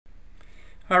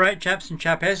Alright chaps and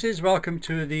chapesses, welcome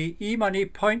to the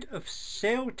eMunie point of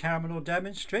sale terminal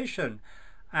demonstration,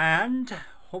 and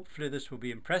hopefully this will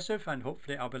be impressive, and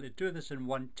hopefully I'll be able to do this in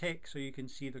one take so you can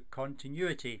see the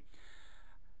continuity.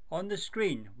 On the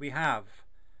screen we have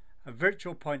a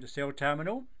virtual point of sale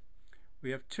terminal.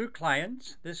 We have two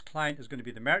clients. This client is going to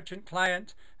be the merchant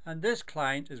client, and this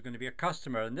client is going to be a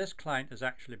customer, and this client is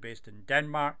actually based in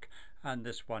Denmark, and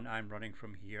this one I'm running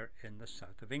from here in the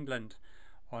south of England.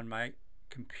 On my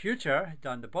computer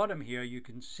down the bottom here you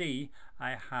can see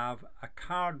I have a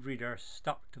card reader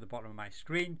stuck to the bottom of my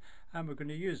screen, and we're going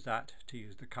to use that to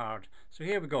use the card. So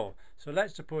here we go. So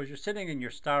let's suppose you're sitting in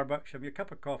your Starbucks, having your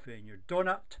cup of coffee and your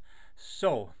donut.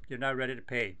 So you're now ready to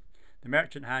pay. The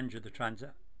merchant hands you the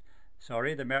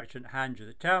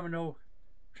terminal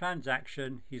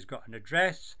transaction. He's got an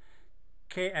address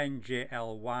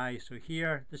KNJLY, so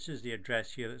here this is the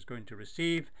address here that's going to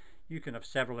receive. You can have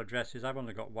several addresses. I've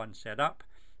only got one set up.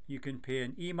 You can pay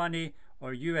in eMunie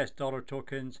or US dollar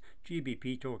tokens,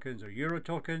 GBP tokens or Euro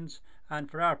tokens,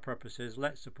 and for our purposes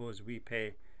let's suppose we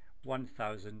pay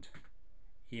 1,000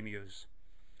 emus.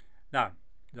 Now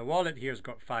the wallet here has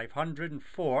got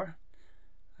 504.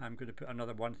 I'm going to put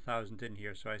another 1,000 in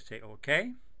here, so I say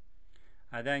OK.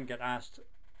 I then get asked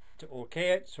to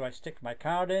OK it, so I stick my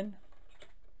card in,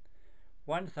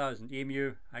 1,000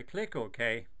 emu, I click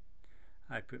OK.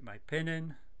 I put my PIN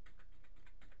in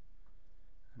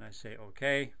and I say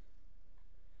OK,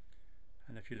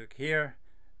 and if you look here,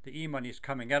 the eMunie is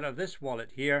coming out of this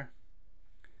wallet here.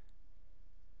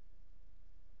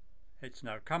 It's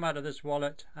now come out of this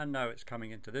wallet and now it's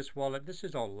coming into this wallet. This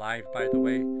is all live, by the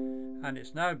way, and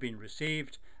it's now been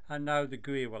received, and now the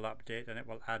GUI will update and it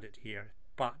will add it here,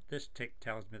 but this tick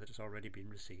tells me that it's already been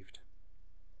received.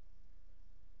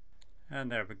 And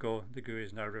there we go, the GUI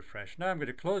is now refreshed. Now I'm going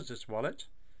to close this wallet,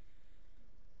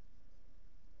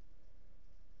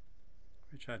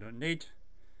 which I don't need.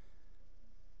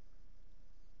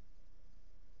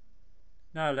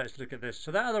 Now let's look at this.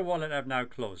 So that other wallet I've now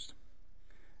closed.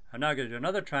 I'm now going to do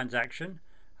another transaction.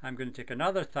 I'm going to take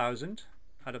another 1,000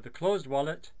 out of the closed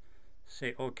wallet,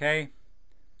 say OK,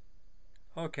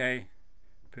 OK,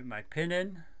 put my PIN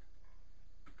in,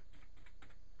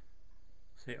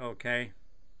 say OK.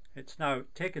 It's now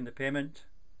taken the payment.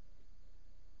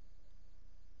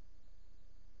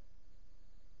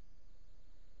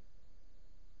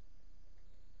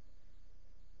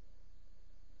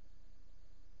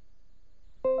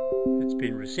 It's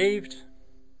been received.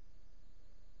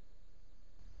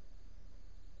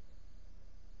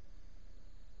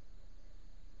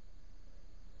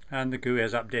 And the GUI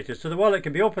is updated. So the wallet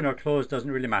can be open or closed, doesn't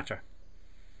really matter.